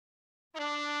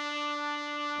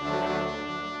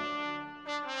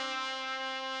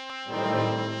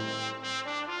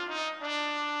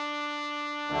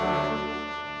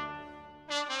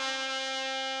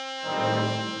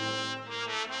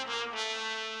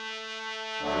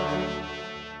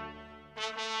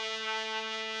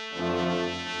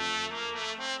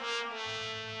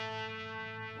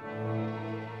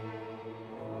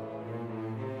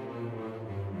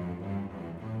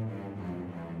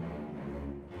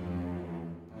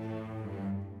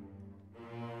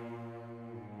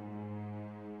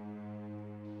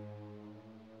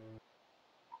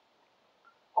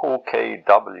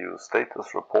OKW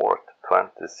Status Report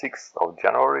 26th of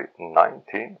January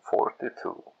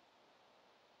 1942.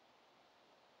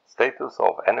 Status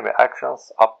of enemy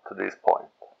actions up to this point.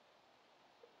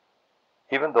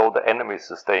 Even though the enemy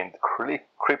sustained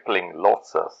crippling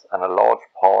losses and a large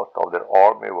part of their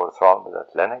army were surrounded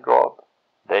at Leningrad,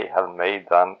 they have made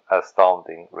an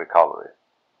astounding recovery.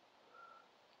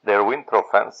 Their winter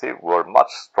offensive were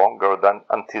much stronger than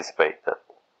anticipated,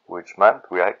 which meant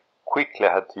we quickly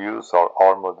had to use our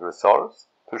armored reserves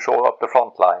to shore up the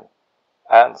front line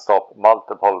and stop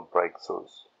multiple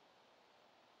breakthroughs.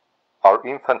 Our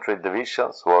infantry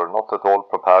divisions were not at all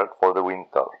prepared for the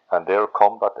winter, and their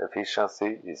combat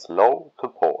efficiency is low to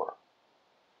poor.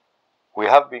 We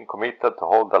have been committed to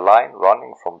hold the line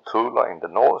running from Tula in the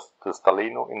north to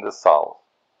Stalino in the south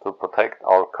to protect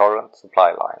our current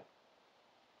supply line.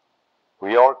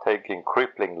 We are taking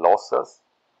crippling losses,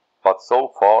 but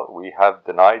so far we have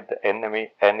denied the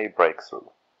enemy any breakthrough.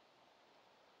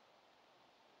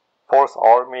 4th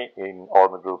Army in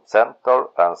Army Group Center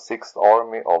and 6th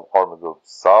Army of Army Group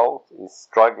South is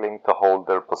struggling to hold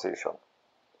their position.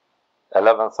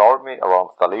 11th Army around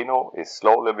Stalino is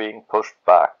slowly being pushed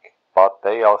back, but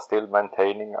they are still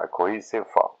maintaining a cohesive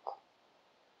front.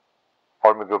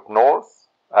 Army Group North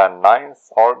and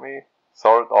 9th Army,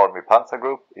 3rd Army Panzer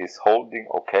Group is holding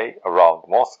okay around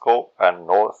Moscow and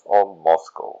north of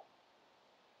Moscow.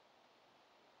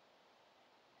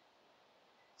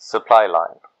 Supply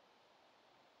line.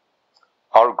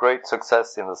 Our great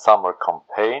success in the summer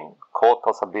campaign caught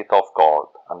us a bit off guard,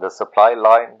 and the supply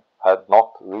line had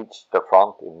not reached the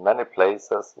front in many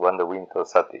places when the winter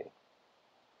set in.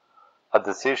 A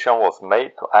decision was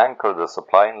made to anchor the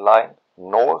supply line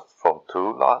north from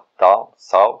Tula down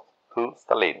south to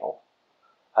Stalino,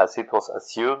 as it was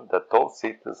assumed that those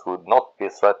cities would not be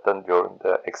threatened during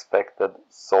the expected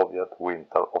Soviet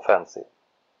winter offensive.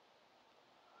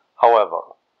 However,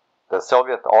 the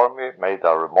Soviet army made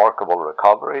a remarkable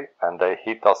recovery and they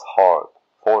hit us hard,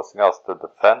 forcing us to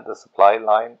defend the supply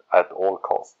line at all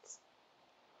costs.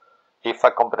 If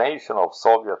a combination of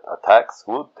Soviet attacks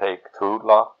would take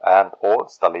Tula and or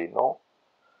Stalino,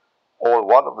 or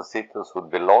one of the cities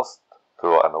would be lost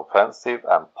to an offensive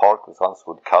and partisans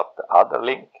would cut the other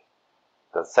link,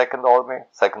 the 2nd Army,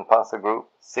 2nd Panzer Group,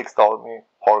 6th Army,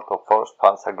 part of 1st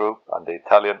Panzer Group and the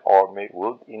Italian Army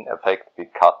would in effect be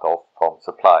cut off from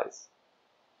supplies,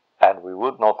 and we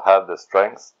would not have the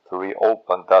strength to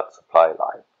reopen that supply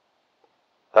line.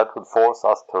 That would force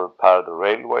us to repair the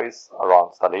railways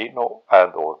around Stalino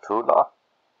and or Tula,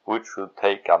 which should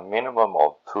take a minimum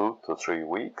of 2 to 3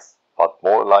 weeks, but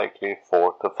more likely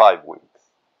 4 to 5 weeks.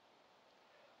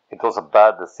 It was a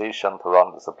bad decision to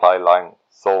run the supply line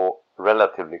so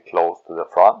relatively close to the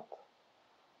front,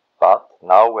 but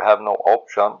now we have no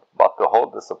option but to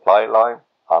hold the supply line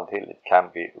until it can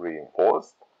be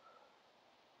reinforced,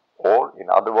 or in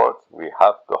other words, we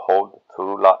have to hold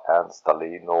Tula and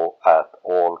Stalino at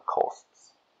all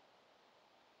costs.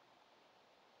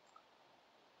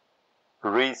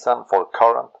 Reason for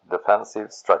current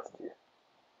defensive strategy.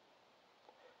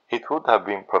 It would have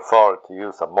been preferred to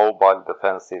use a mobile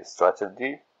defensive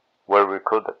strategy where we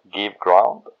could give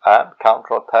ground and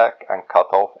counterattack and cut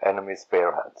off enemy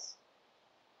spearheads.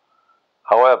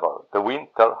 However, the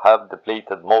winter have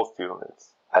depleted most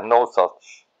units and no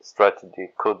such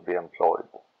strategy could be employed.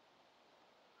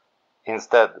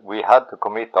 Instead, we had to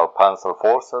commit our panzer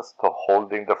forces to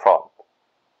holding the front,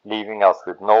 leaving us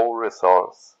with no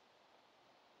reserves.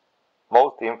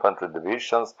 Most infantry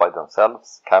divisions by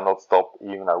themselves cannot stop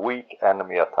even a weak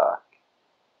enemy attack.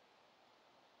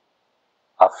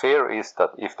 A fear is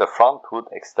that if the front would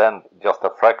extend just a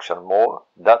fraction more,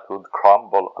 that would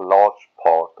crumble a large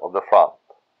part of the front,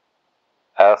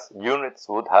 as units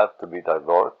would have to be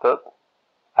diverted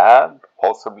and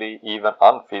possibly even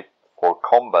unfit for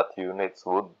combat units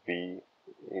would be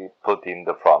put in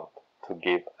the front to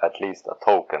give at least a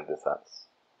token defense.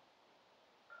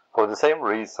 For the same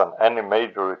reason, any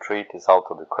major retreat is out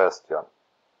of the question,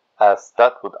 as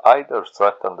that would either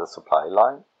threaten the supply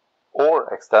line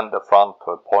or extend the front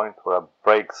to a point where a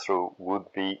breakthrough would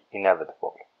be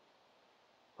inevitable.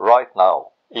 Right now,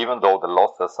 even though the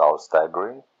losses are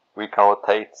staggering, we can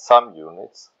rotate some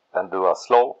units and do a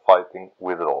slow fighting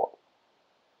withdrawal.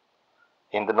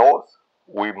 In the north,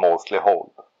 we mostly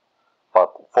hold,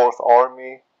 but 4th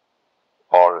Army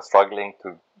are struggling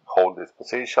to hold this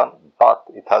position, but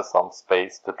it has some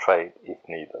space to trade if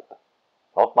needed.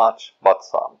 Not much, but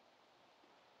some.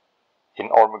 In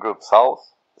Army Group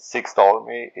South, 6th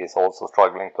Army is also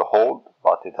struggling to hold,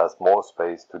 but it has more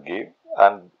space to give,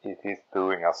 and it is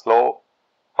doing a slow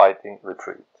fighting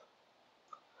retreat.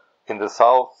 In the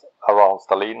south, around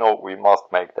Stalino, we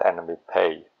must make the enemy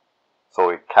pay, so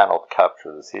it cannot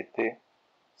capture the city,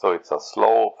 so it's a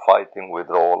slow fighting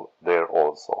withdrawal there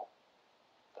also.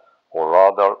 Or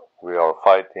rather, we are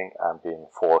fighting and being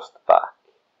forced back.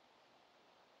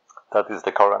 That is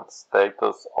the current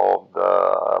status of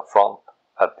the front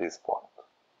at this point.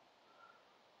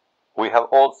 We have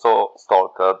also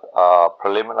started a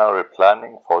preliminary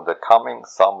planning for the coming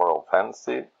summer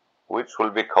offensive, which will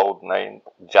be codenamed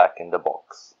Jack in the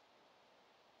Box.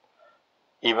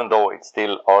 Even though it's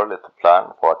still early to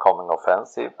plan for a coming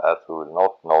offensive, as we will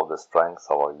not know the strengths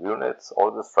of our units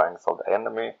or the strengths of the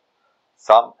enemy,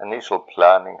 some initial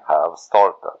planning have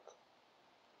started.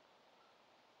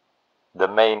 The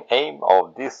main aim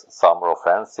of this summer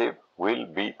offensive will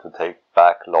be to take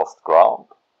back lost ground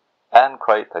and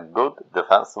create a good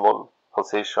defensible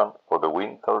position for the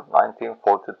winter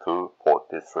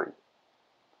 1942-43.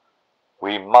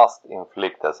 We must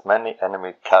inflict as many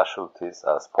enemy casualties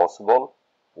as possible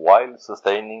while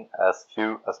sustaining as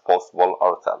few as possible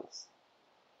ourselves.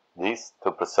 This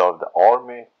to preserve the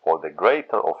army for the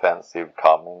greater offensive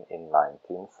coming in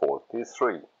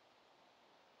 1943.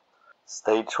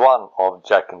 Stage 1 of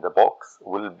Jack in the Box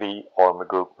will be Army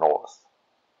Group North.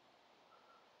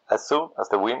 As soon as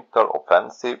the winter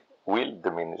offensive will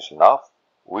diminish enough,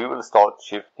 we will start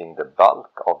shifting the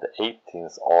bulk of the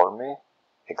 18th Army,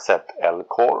 except L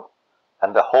Corps,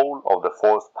 and the whole of the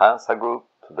 4th Panzer Group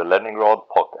to the Leningrad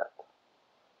pocket.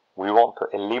 We want to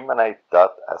eliminate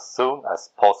that as soon as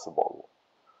possible,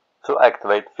 to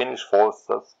activate Finnish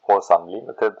forces for some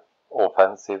limited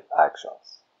offensive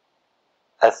actions.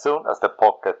 As soon as the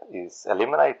pocket is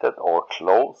eliminated or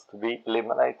close to be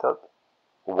eliminated,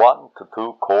 1 to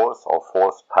 2 corps of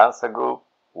 4th Panzer Group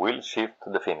will shift to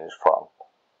the Finnish front.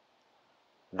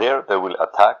 There they will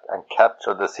attack and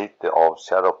capture the city of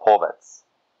Cherepovets,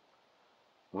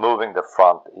 moving the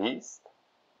front east,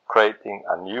 creating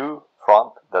a new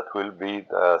front that will be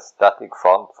the static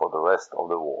front for the rest of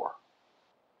the war.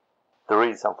 The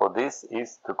reason for this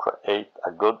is to create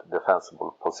a good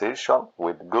defensible position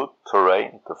with good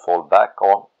terrain to fall back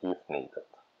on if needed.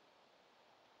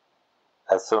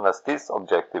 As soon as this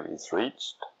objective is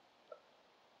reached,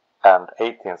 and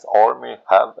 18th Army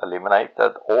have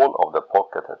eliminated all of the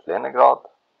pocket at Leningrad,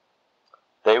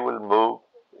 they will move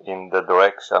in the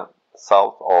direction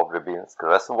south of Rybinsk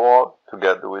Reservoir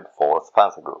together with 4th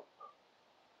Panzer Group.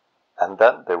 And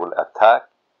then they will attack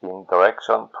in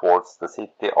direction towards the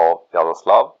city of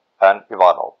Yaroslav and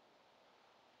Ivanov.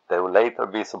 They will later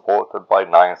be supported by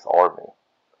 9th Army.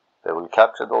 They will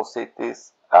capture those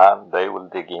cities and they will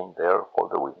dig in there for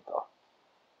the winter.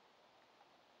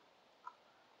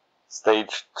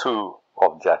 Stage 2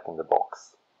 of Jack in the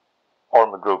Box.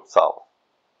 Army Group South.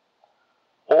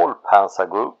 All Panzer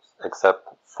Groups except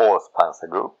 4th Panzer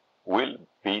Group will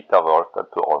be diverted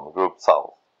to Army Group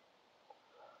South.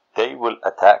 They will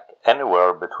attack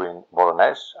anywhere between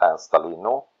Voronezh and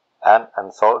Stalino and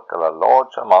encircle a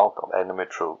large amount of enemy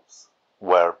troops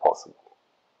where possible.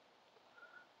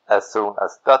 As soon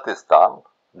as that is done,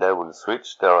 they will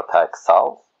switch their attack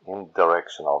south in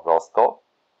direction of Rostov,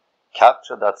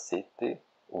 capture that city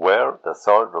where the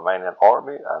 3rd Romanian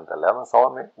Army and the 11th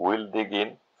Army will dig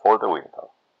in for the winter.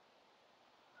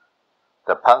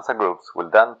 The Panzer Groups will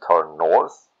then turn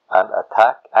north and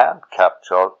attack and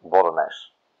capture Voronezh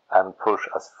and push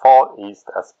as far east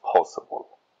as possible.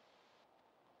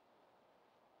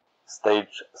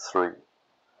 Stage 3.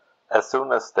 As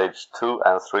soon as Stage 2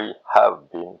 and 3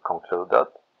 have been concluded,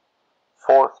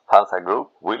 4th Panzer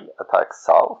Group will attack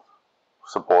south,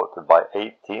 supported by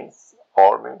 18th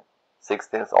Army,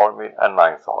 16th Army and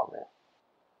 9th Army.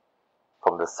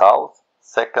 From the south,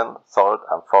 2nd, 3rd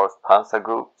and 1st Panzer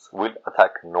Groups will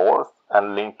attack north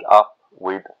and link up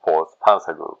with 4th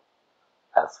Panzer Group,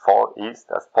 as far east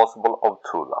as possible of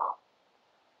Tula.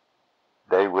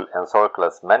 They will encircle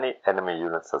as many enemy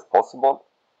units as possible,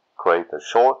 create a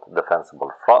short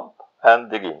defensible front and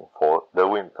dig in for the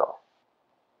winter.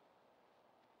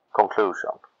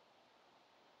 Conclusion.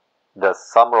 The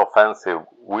summer offensive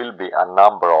will be a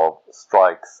number of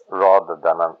strikes rather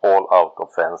than an all-out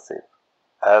offensive,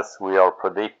 as we are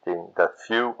predicting that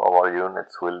few of our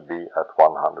units will be at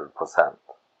 100%.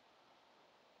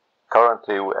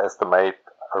 Currently we estimate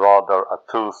rather a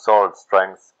 2/3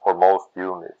 strength for most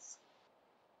units.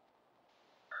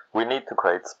 We need to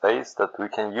create space that we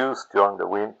can use during the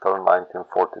winter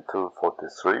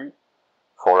 1942-43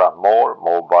 for a more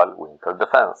mobile winter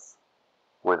defense,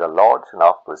 with a large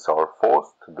enough reserve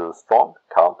force to do strong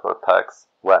counterattacks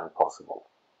when possible.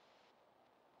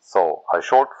 So, a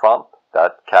short front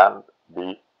that can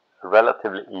be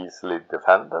relatively easily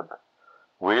defended,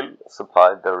 will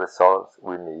supply the reserves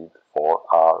we need for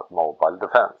our mobile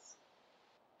defense.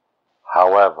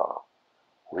 However,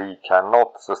 we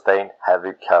cannot sustain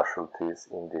heavy casualties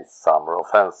in this summer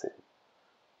offensive,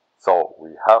 so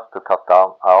we have to cut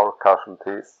down our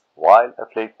casualties while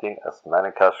inflicting as many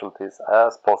casualties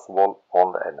as possible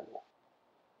on the enemy.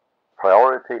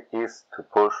 Priority is to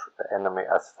push the enemy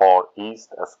as far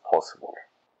east as possible.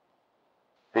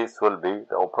 This will be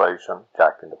the Operation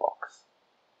Jack in the Box.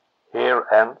 Here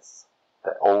ends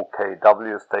the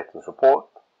OKW Status Report,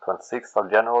 26th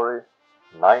of January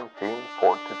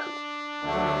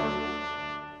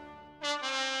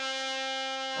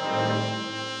 1942.